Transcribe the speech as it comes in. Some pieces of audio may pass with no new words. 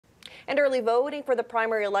And early voting for the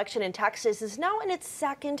primary election in Texas is now in its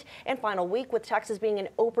second and final week, with Texas being an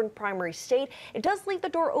open primary state. It does leave the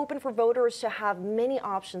door open for voters to have many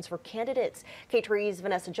options for candidates. KTRE's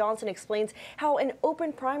Vanessa Johnson explains how an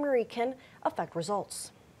open primary can affect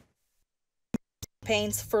results.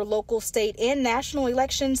 Campaigns for local, state, and national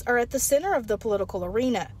elections are at the center of the political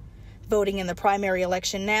arena. Voting in the primary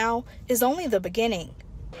election now is only the beginning.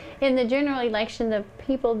 In the general election, the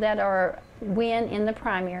people that win in the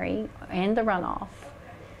primary and the runoff,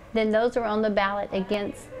 then those are on the ballot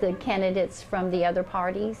against the candidates from the other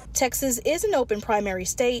parties. Texas is an open primary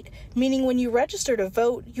state, meaning when you register to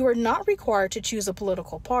vote, you are not required to choose a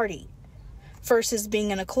political party. Versus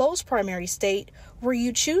being in a closed primary state where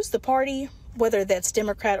you choose the party, whether that's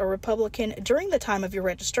Democrat or Republican, during the time of your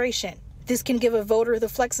registration. This can give a voter the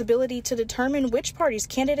flexibility to determine which party's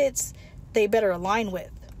candidates they better align with.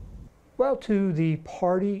 Well, to the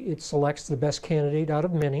party, it selects the best candidate out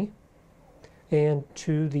of many. And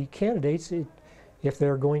to the candidates, if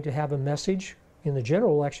they're going to have a message in the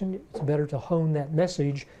general election, it's better to hone that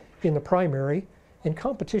message in the primary, and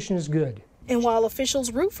competition is good. And while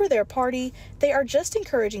officials root for their party, they are just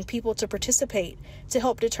encouraging people to participate to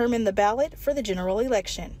help determine the ballot for the general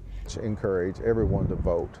election. Encourage everyone to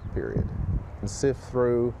vote, period, and sift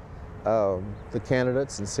through the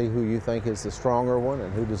candidates and see who you think is the stronger one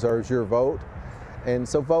and who deserves your vote. And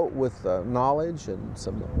so vote with knowledge and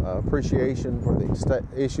some appreciation for the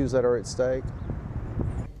issues that are at stake.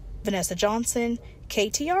 Vanessa Johnson,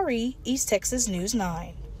 KTRE, East Texas News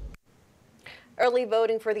 9. Early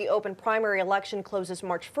voting for the open primary election closes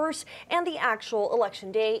March 1st, and the actual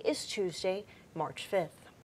election day is Tuesday, March 5th.